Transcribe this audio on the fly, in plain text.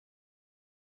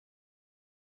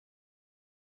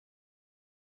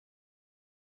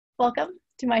Welcome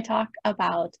to my talk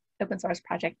about open source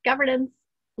project governance,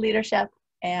 leadership,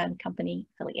 and company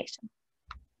affiliation.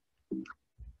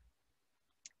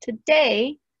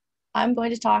 Today, I'm going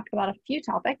to talk about a few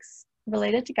topics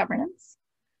related to governance,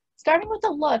 starting with a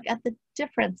look at the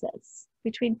differences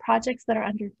between projects that are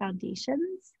under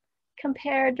foundations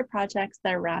compared to projects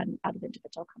that are run out of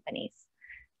individual companies.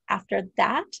 After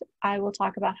that, I will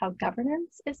talk about how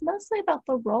governance is mostly about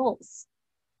the roles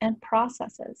and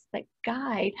processes that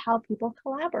guide how people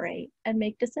collaborate and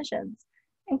make decisions,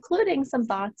 including some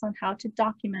thoughts on how to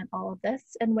document all of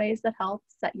this in ways that help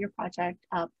set your project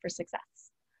up for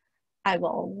success. I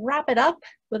will wrap it up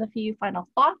with a few final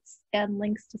thoughts and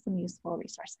links to some useful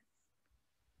resources.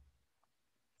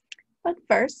 But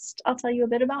first, I'll tell you a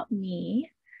bit about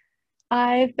me.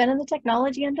 I've been in the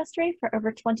technology industry for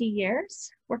over 20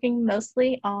 years, working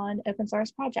mostly on open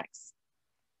source projects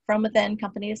from within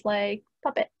companies like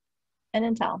Puppet and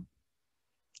Intel.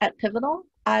 At Pivotal,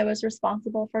 I was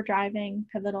responsible for driving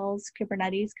Pivotal's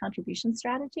Kubernetes contribution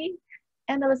strategy,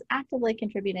 and I was actively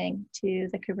contributing to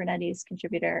the Kubernetes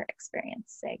contributor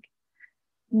experience SIG.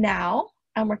 Now,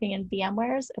 I'm working in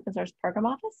VMware's open source program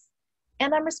office,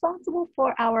 and I'm responsible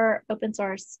for our open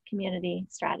source community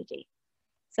strategy.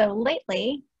 So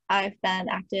lately, I've been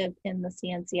active in the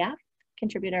CNCF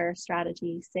contributor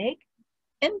strategy SIG,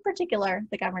 in particular,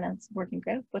 the governance working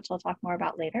group, which I'll talk more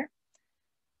about later.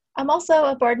 I'm also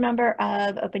a board member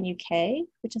of Open UK,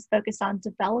 which is focused on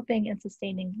developing and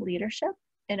sustaining leadership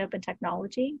in open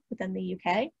technology within the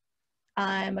UK.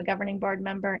 I'm a governing board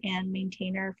member and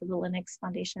maintainer for the Linux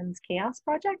Foundation's Chaos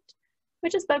project,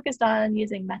 which is focused on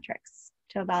using metrics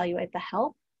to evaluate the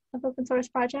health of open source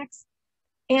projects.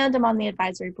 And I'm on the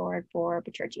advisory board for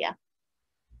Bitergia.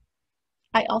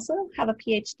 I also have a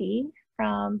PhD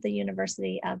from the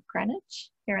University of Greenwich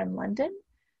here in London,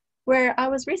 where I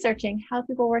was researching how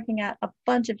people working at a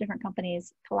bunch of different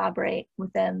companies collaborate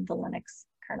within the Linux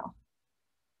kernel.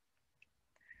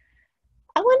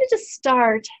 I wanted to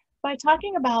start by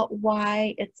talking about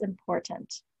why it's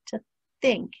important to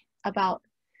think about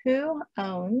who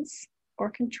owns or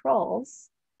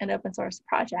controls an open source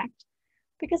project,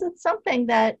 because it's something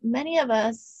that many of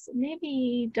us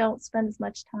maybe don't spend as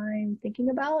much time thinking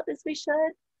about as we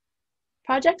should.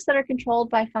 Projects that are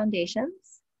controlled by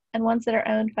foundations and ones that are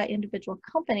owned by individual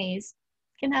companies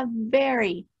can have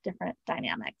very different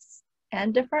dynamics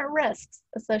and different risks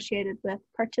associated with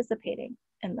participating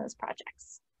in those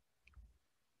projects.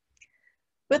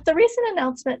 With the recent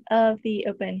announcement of the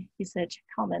Open Usage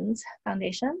Commons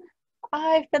Foundation,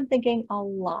 I've been thinking a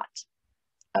lot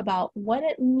about what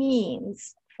it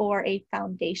means for a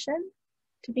foundation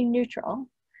to be neutral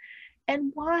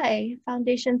and why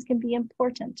foundations can be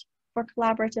important for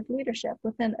collaborative leadership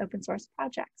within open source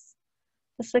projects.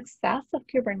 The success of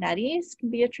Kubernetes can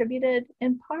be attributed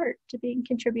in part to being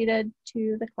contributed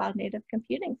to the Cloud Native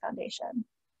Computing Foundation.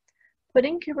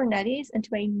 Putting Kubernetes into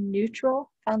a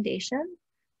neutral foundation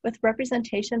with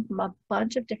representation from a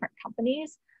bunch of different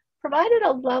companies provided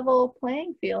a level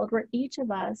playing field where each of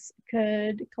us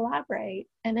could collaborate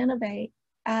and innovate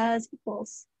as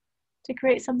equals to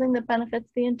create something that benefits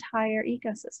the entire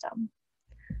ecosystem.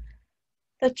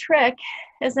 The trick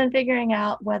is in figuring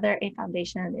out whether a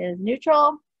foundation is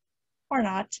neutral or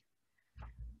not.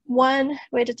 One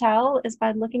way to tell is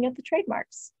by looking at the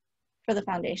trademarks for the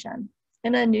foundation.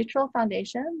 In a neutral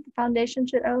foundation, the foundation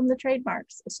should own the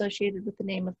trademarks associated with the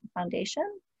name of the foundation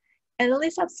and at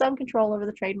least have some control over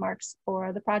the trademarks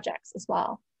or the projects as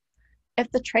well. If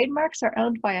the trademarks are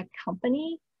owned by a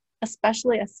company,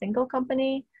 especially a single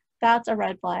company, that's a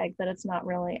red flag that it's not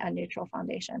really a neutral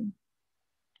foundation.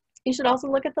 You should also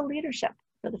look at the leadership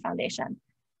for the foundation.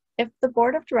 If the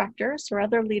board of directors or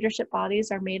other leadership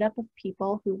bodies are made up of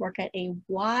people who work at a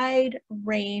wide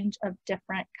range of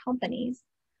different companies,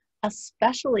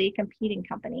 especially competing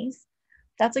companies,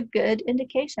 that's a good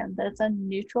indication that it's a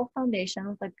neutral foundation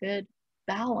with a good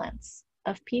balance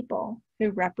of people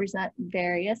who represent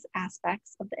various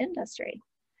aspects of the industry.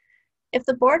 If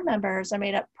the board members are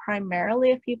made up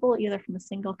primarily of people either from a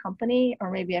single company or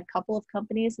maybe a couple of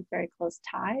companies with very close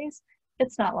ties,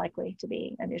 it's not likely to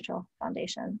be a neutral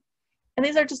foundation. And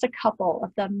these are just a couple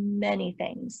of the many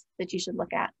things that you should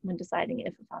look at when deciding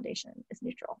if a foundation is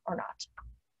neutral or not.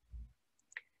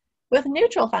 With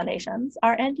neutral foundations,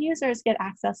 our end users get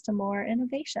access to more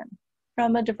innovation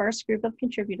from a diverse group of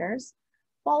contributors,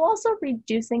 while also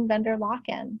reducing vendor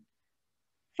lock-in.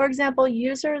 For example,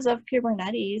 users of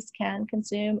Kubernetes can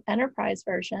consume enterprise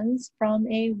versions from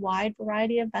a wide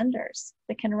variety of vendors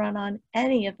that can run on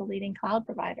any of the leading cloud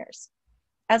providers.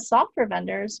 As software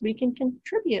vendors, we can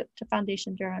contribute to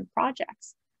foundation-driven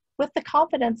projects with the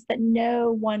confidence that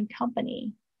no one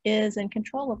company is in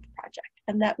control of the project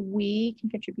and that we can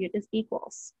contribute as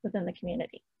equals within the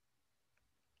community.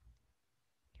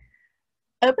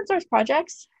 Open source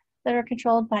projects that are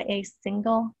controlled by a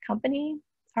single company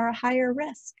are a higher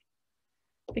risk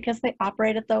because they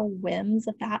operate at the whims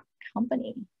of that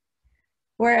company.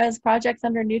 Whereas projects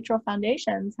under neutral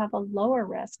foundations have a lower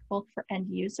risk both for end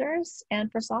users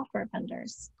and for software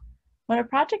vendors. When a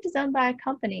project is owned by a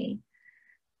company,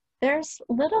 there's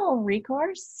little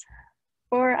recourse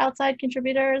for outside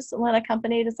contributors when a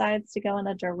company decides to go in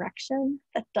a direction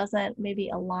that doesn't maybe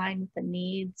align with the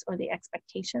needs or the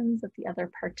expectations of the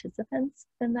other participants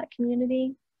in that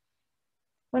community.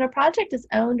 When a project is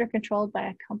owned or controlled by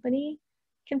a company,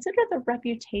 consider the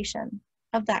reputation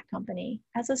of that company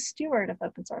as a steward of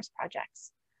open source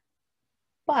projects.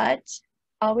 But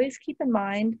always keep in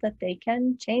mind that they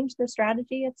can change their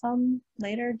strategy at some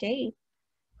later date.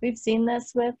 We've seen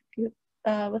this with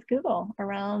Google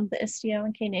around the Istio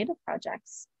and Knative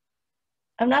projects.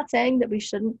 I'm not saying that we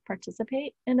shouldn't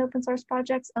participate in open source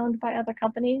projects owned by other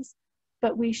companies,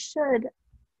 but we should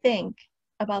think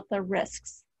about the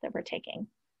risks that we're taking.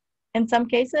 In some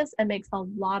cases, it makes a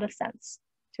lot of sense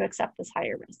to accept this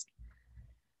higher risk.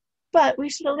 But we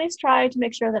should at least try to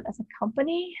make sure that as a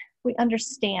company, we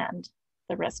understand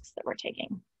the risks that we're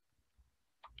taking.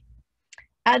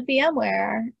 At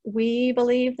VMware, we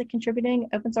believe that contributing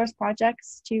open source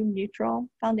projects to neutral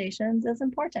foundations is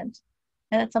important.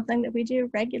 And it's something that we do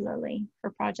regularly for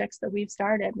projects that we've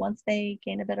started once they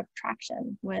gain a bit of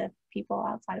traction with people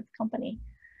outside of the company.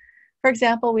 For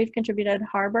example, we've contributed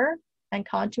Harbor and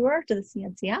Contour to the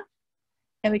CNCF,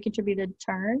 and we contributed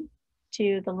Turn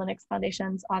to the Linux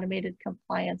Foundation's Automated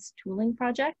Compliance Tooling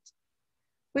project.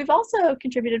 We've also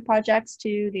contributed projects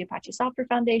to the Apache Software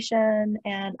Foundation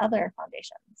and other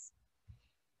foundations.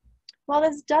 While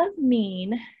this does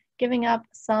mean giving up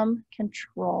some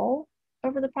control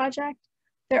over the project,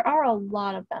 there are a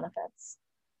lot of benefits.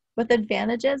 With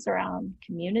advantages around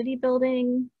community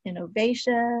building,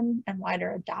 innovation, and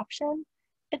wider adoption,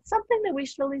 it's something that we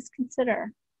should at least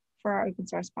consider for our open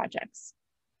source projects.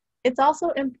 It's also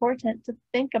important to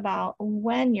think about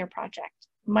when your project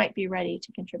might be ready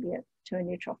to contribute to a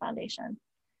neutral foundation.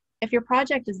 If your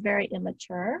project is very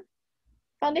immature,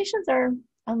 foundations are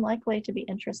unlikely to be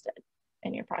interested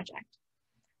in your project.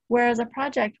 Whereas a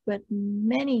project with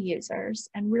many users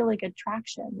and really good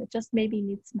traction that just maybe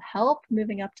needs some help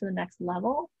moving up to the next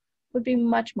level would be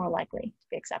much more likely to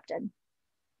be accepted.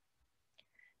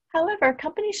 However,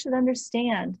 companies should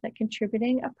understand that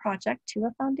contributing a project to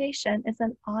a foundation is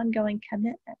an ongoing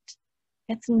commitment.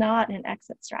 It's not an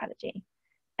exit strategy.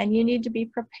 And you need to be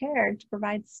prepared to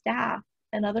provide staff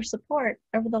and other support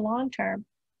over the long term,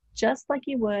 just like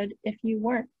you would if you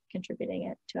weren't contributing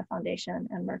it to a foundation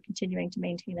and were continuing to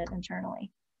maintain it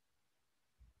internally.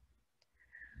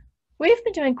 We've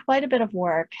been doing quite a bit of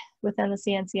work within the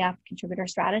CNCF Contributor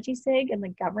Strategy SIG and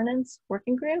the Governance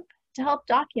Working Group to help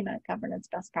document governance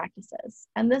best practices.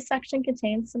 And this section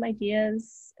contains some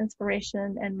ideas,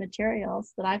 inspiration, and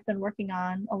materials that I've been working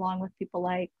on along with people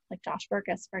like Josh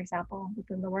Burgess, for example,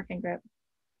 within the working group.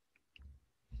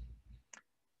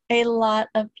 A lot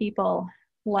of people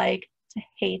like to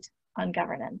hate on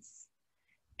governance.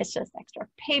 It's just extra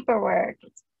paperwork,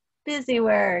 it's busy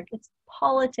work, it's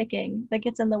politicking that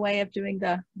gets in the way of doing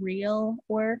the real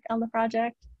work on the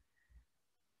project.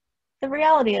 The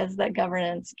reality is that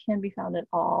governance can be found in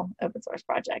all open source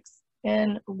projects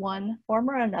in one form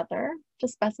or another to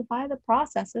specify the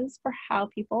processes for how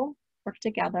people work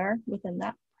together within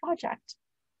that project.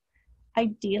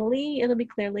 Ideally, it'll be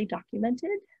clearly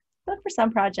documented, but for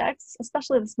some projects,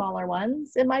 especially the smaller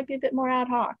ones, it might be a bit more ad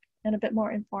hoc and a bit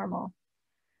more informal.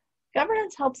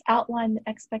 Governance helps outline the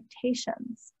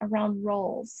expectations around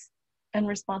roles and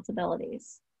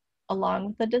responsibilities, along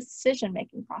with the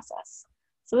decision-making process.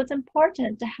 So it's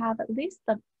important to have at least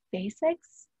the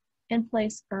basics in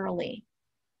place early,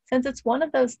 since it's one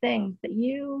of those things that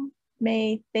you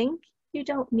may think you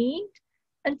don't need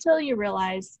until you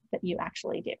realize that you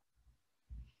actually do.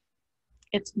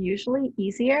 It's usually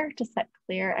easier to set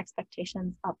clear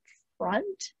expectations up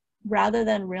front rather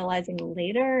than realizing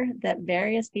later that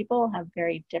various people have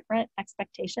very different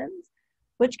expectations,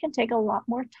 which can take a lot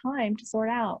more time to sort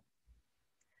out.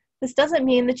 This doesn't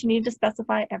mean that you need to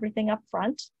specify everything up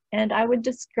front, and I would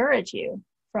discourage you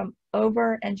from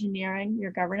over-engineering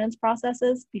your governance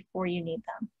processes before you need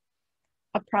them.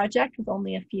 A project with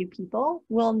only a few people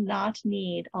will not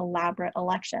need elaborate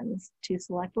elections to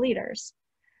select leaders,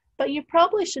 but you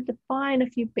probably should define a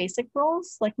few basic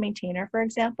roles, like maintainer, for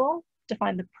example,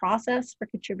 define the process for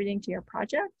contributing to your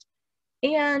project,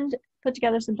 and put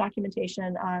together some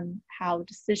documentation on how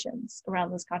decisions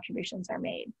around those contributions are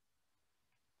made.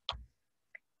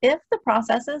 If the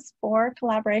processes for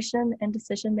collaboration and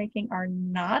decision-making are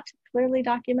not clearly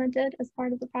documented as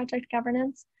part of the project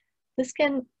governance, this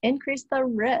can increase the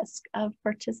risk of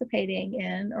participating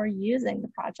in or using the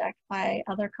project by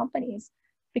other companies,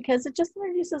 because it just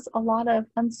introduces a lot of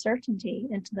uncertainty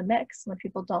into the mix when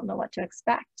people don't know what to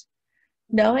expect.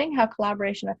 Knowing how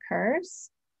collaboration occurs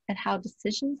and how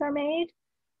decisions are made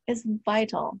is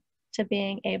vital to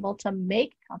being able to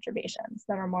make contributions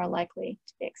that are more likely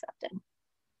to be accepted.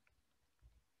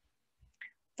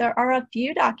 There are a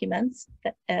few documents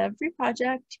that every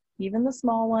project, even the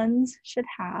small ones, should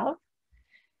have.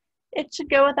 It should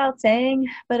go without saying,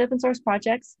 but open source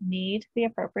projects need the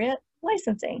appropriate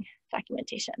licensing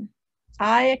documentation.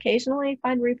 I occasionally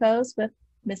find repos with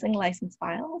missing license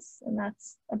files, and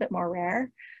that's a bit more rare.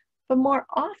 But more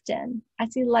often, I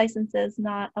see licenses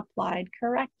not applied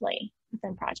correctly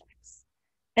within projects.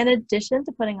 In addition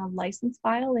to putting a license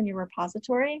file in your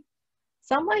repository,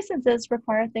 some licenses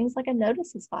require things like a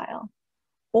notices file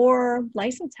or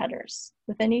license headers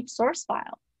within each source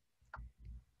file.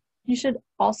 You should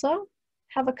also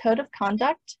have a code of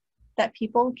conduct that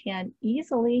people can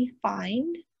easily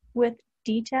find with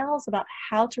details about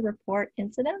how to report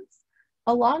incidents,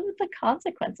 along with the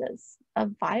consequences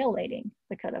of violating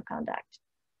the code of conduct.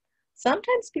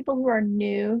 Sometimes people who are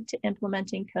new to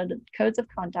implementing codes of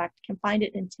conduct can find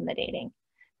it intimidating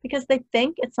because they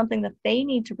think it's something that they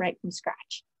need to write from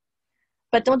scratch.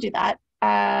 But don't do that.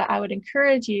 I would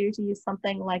encourage you to use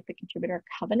something like the contributor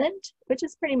covenant, which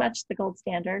is pretty much the gold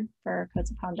standard for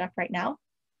codes of conduct right now.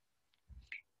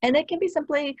 And it can be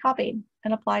simply copied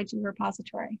and applied to your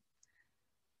repository.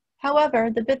 However,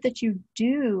 the bit that you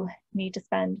do need to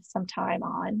spend some time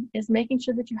on is making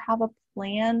sure that you have a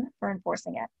plan for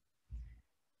enforcing it.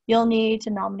 You'll need to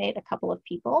nominate a couple of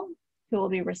people who will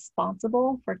be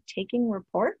responsible for taking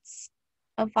reports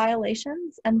of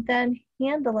violations and then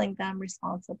handling them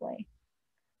responsibly.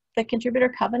 The contributor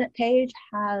covenant page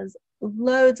has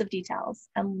loads of details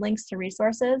and links to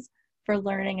resources for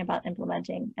learning about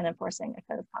implementing and enforcing a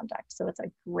code of conduct, so it's a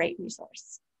great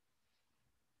resource.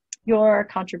 Your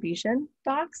contribution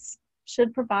docs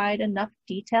should provide enough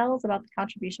details about the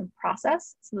contribution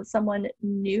process so that someone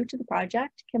new to the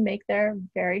project can make their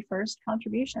very first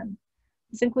contribution.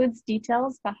 This includes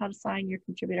details about how to sign your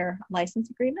contributor license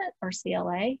agreement, or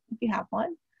CLA, if you have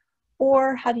one,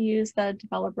 or how to use the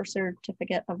developer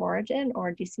certificate of origin,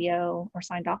 or DCO, or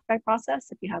signed off by process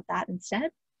if you have that instead.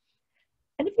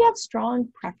 And if you have strong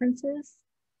preferences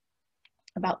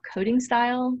about coding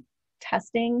style,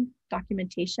 testing,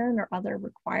 documentation, or other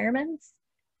requirements,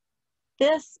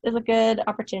 this is a good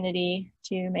opportunity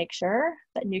to make sure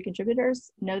that new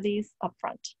contributors know these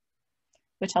upfront,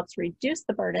 which helps reduce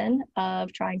the burden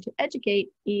of trying to educate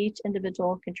each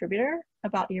individual contributor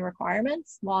about your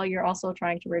requirements while you're also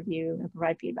trying to review and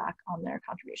provide feedback on their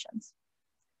contributions.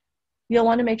 You'll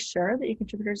want to make sure that your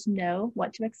contributors know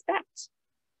what to expect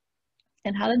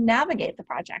and how to navigate the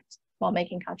project while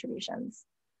making contributions.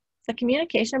 The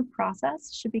communication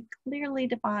process should be clearly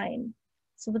defined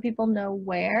so that people know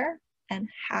where and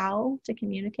how to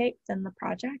communicate within the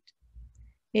project.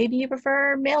 Maybe you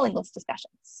prefer mailing list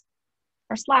discussions,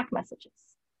 or Slack messages,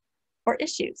 or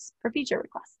issues for feature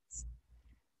requests.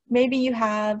 Maybe you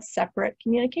have separate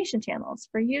communication channels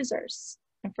for users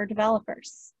and for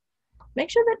developers.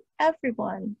 Make sure that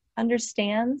everyone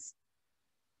understands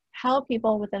how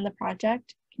people within the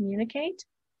project communicate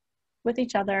with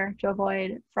each other to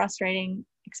avoid frustrating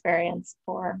experience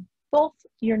for both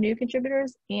your new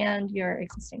contributors and your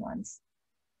existing ones.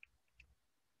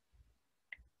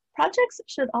 Projects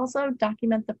should also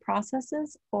document the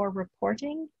processes for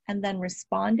reporting and then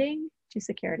responding to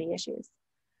security issues.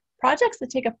 Projects that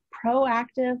take a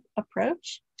proactive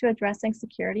approach to addressing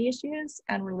security issues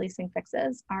and releasing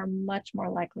fixes are much more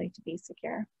likely to be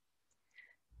secure.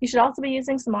 You should also be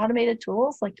using some automated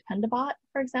tools like Dependabot,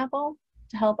 for example,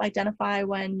 to help identify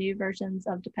when new versions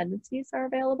of dependencies are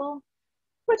available,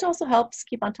 which also helps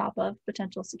keep on top of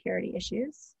potential security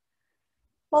issues.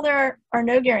 While there are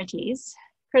no guarantees,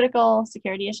 critical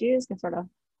security issues can sort of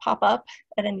pop up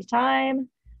at any time.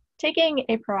 Taking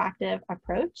a proactive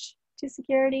approach to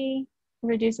security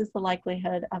reduces the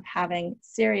likelihood of having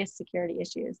serious security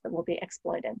issues that will be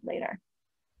exploited later.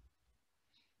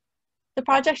 The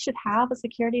project should have a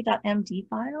security.md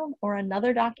file or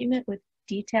another document with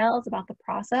details about the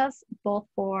process, both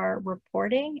for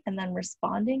reporting and then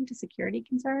responding to security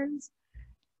concerns.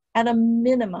 At a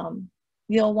minimum,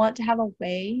 you'll want to have a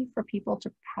way for people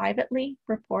to privately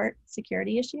report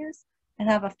security issues and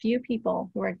have a few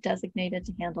people who are designated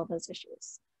to handle those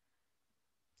issues.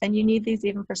 And you need these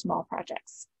even for small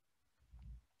projects.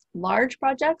 Large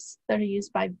projects that are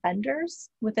used by vendors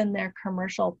within their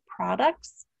commercial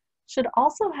products should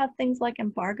also have things like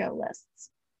embargo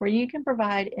lists, where you can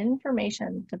provide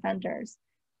information to vendors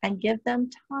and give them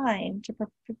time to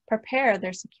prepare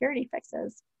their security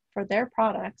fixes for their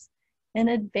products in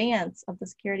advance of the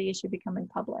security issue becoming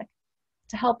public,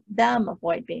 to help them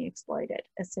avoid being exploited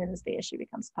as soon as the issue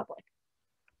becomes public.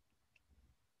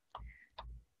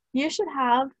 You should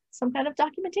have some kind of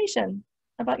documentation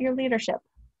about your leadership.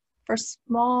 For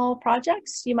small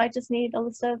projects, you might just need a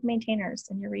list of maintainers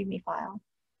in your README file,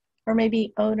 or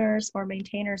maybe owners or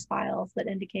maintainers files that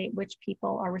indicate which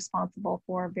people are responsible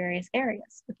for various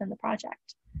areas within the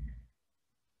project.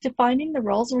 Defining the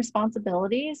roles and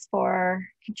responsibilities for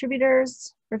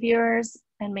contributors, reviewers,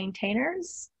 and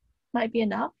maintainers might be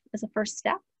enough as a first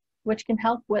step, which can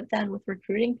help with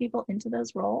recruiting people into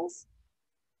those roles.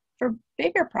 For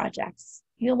bigger projects,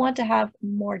 you'll want to have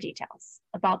more details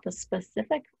about the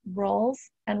specific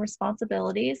roles and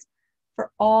responsibilities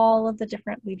for all of the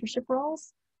different leadership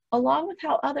roles, along with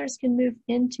how others can move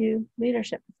into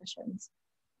leadership positions.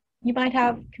 You might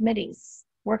have committees,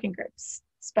 working groups,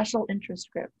 special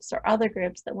interest groups, or other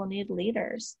groups that will need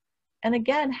leaders. And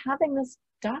again, having this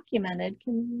documented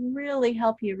can really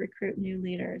help you recruit new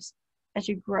leaders as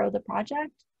you grow the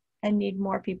project and need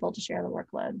more people to share the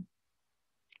workload.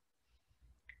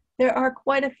 There are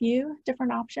quite a few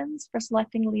different options for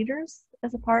selecting leaders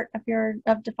as a part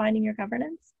of defining your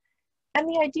governance. And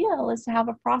the ideal is to have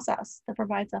a process that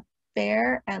provides a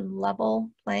fair and level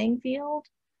playing field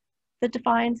that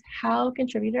defines how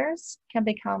contributors can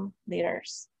become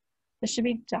leaders. This should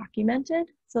be documented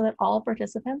so that all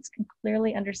participants can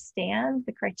clearly understand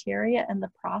the criteria and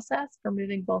the process for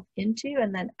moving both into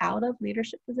and then out of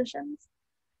leadership positions.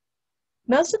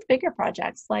 Most of the bigger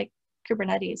projects, like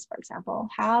Kubernetes, for example,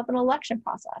 have an election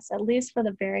process, at least for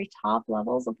the very top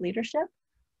levels of leadership,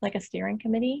 like a steering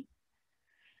committee.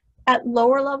 At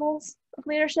lower levels of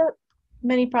leadership,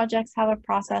 many projects have a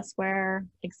process where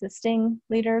existing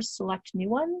leaders select new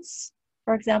ones.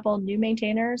 For example, new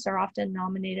maintainers are often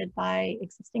nominated by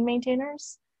existing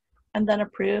maintainers and then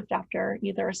approved after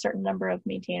either a certain number of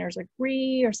maintainers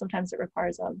agree, or sometimes it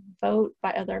requires a vote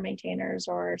by other maintainers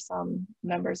or some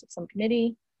members of some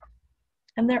committee.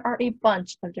 And there are a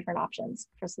bunch of different options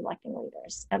for selecting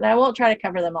leaders. And I won't try to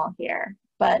cover them all here,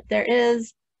 but there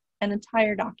is an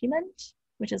entire document,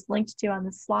 which is linked to on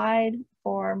the slide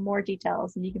for more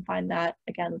details. And you can find that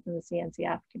again within the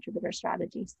CNCF Contributor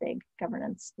Strategy SIG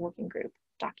Governance Working Group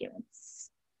documents.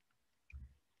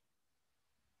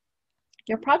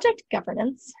 Your project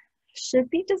governance should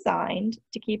be designed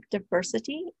to keep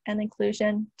diversity and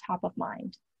inclusion top of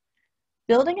mind.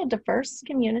 Building a diverse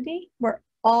community where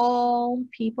all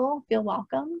people feel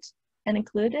welcomed and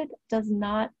included does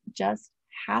not just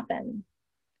happen.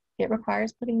 It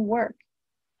requires putting work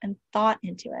and thought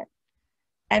into it.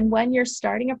 And when you're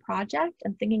starting a project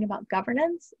and thinking about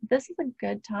governance, this is a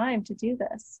good time to do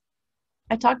this.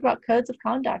 I talked about codes of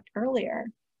conduct earlier,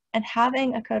 and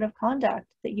having a code of conduct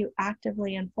that you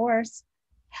actively enforce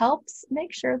helps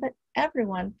make sure that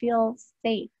everyone feels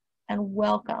safe and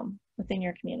welcome within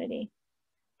your community.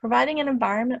 Providing an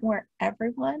environment where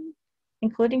everyone,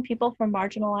 including people from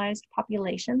marginalized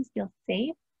populations, feel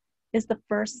safe is the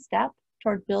first step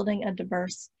toward building a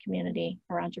diverse community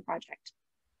around your project.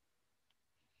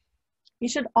 You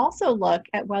should also look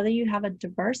at whether you have a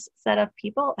diverse set of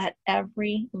people at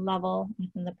every level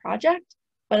within the project,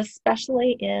 but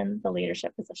especially in the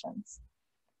leadership positions.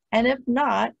 And if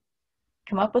not,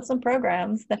 come up with some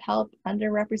programs that help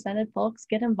underrepresented folks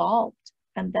get involved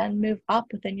and then move up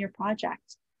within your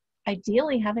project.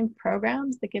 Ideally, having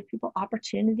programs that give people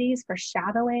opportunities for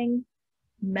shadowing,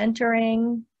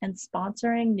 mentoring, and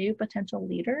sponsoring new potential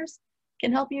leaders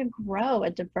can help you grow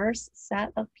a diverse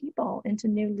set of people into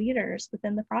new leaders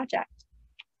within the project.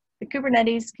 The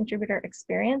Kubernetes Contributor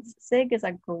Experience SIG is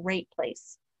a great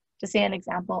place to see an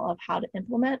example of how to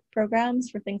implement programs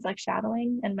for things like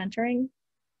shadowing and mentoring.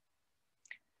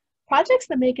 Projects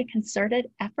that make a concerted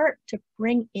effort to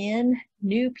bring in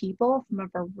new people from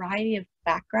a variety of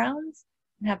backgrounds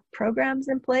and have programs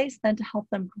in place then to help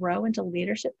them grow into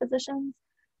leadership positions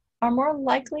are more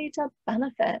likely to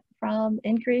benefit from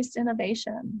increased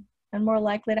innovation and more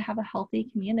likely to have a healthy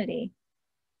community.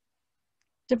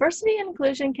 Diversity and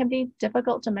inclusion can be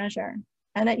difficult to measure,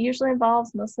 and it usually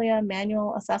involves mostly a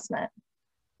manual assessment.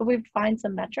 But we've defined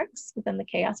some metrics within the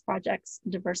CHAOSS Project's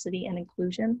Diversity and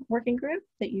Inclusion Working Group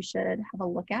that you should have a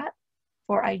look at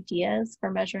for ideas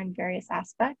for measuring various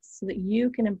aspects so that you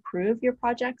can improve your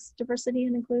project's diversity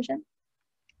and inclusion.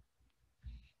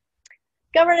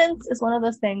 Governance is one of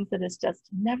those things that is just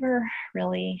never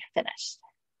really finished.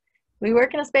 We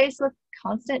work in a space with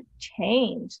constant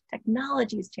change.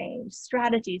 Technologies change,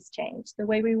 strategies change, the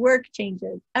way we work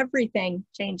changes, everything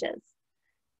changes.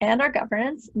 And our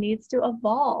governance needs to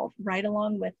evolve right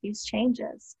along with these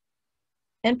changes.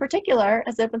 In particular,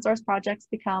 as open source projects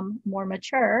become more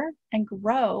mature and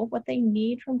grow, what they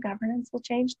need from governance will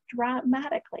change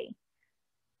dramatically.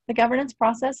 The governance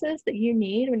processes that you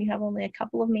need when you have only a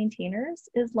couple of maintainers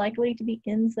is likely to be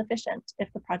insufficient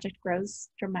if the project grows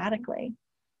dramatically.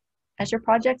 As your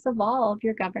projects evolve,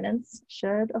 your governance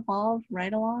should evolve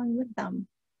right along with them.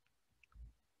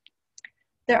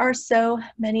 There are so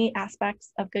many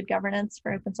aspects of good governance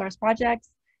for open source projects,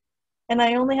 and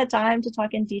I only had time to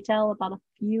talk in detail about a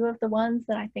few of the ones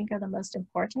that I think are the most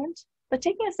important. But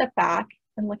taking a step back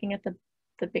and looking at the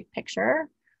big picture,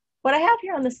 what I have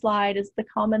here on the slide is the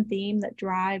common theme that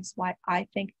drives why I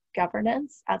think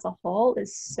governance as a whole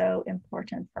is so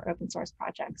important for open source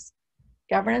projects.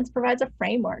 Governance provides a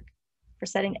framework for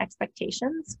setting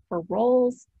expectations for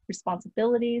roles,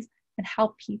 responsibilities, and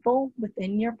how people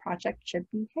within your project should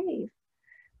behave.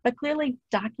 By clearly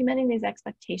documenting these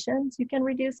expectations, you can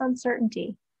reduce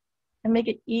uncertainty and make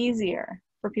it easier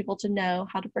for people to know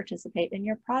how to participate in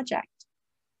your project.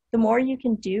 The more you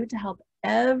can do to help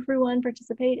everyone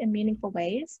participate in meaningful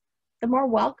ways, the more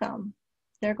welcome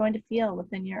they're going to feel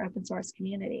within your open source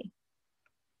community.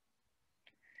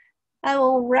 I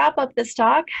will wrap up this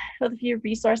talk with a few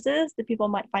resources that people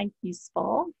might find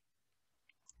useful.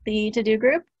 The to-do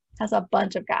group has a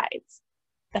bunch of guides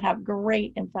that have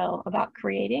great info about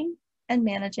creating and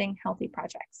managing healthy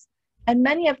projects. And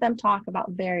many of them talk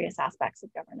about various aspects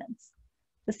of governance.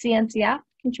 The CNCF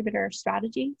Contributor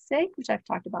Strategy SIG, which I've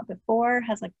talked about before,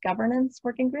 has a governance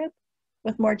working group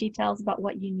with more details about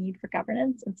what you need for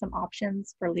governance and some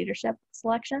options for leadership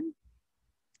selection.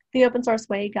 The Open Source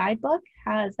Way guidebook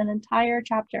has an entire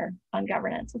chapter on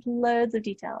governance with loads of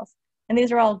details. And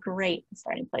these are all great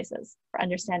starting places for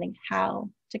understanding how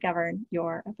to govern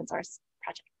your open source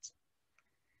project.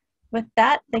 With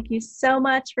that, thank you so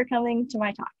much for coming to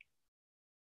my talk.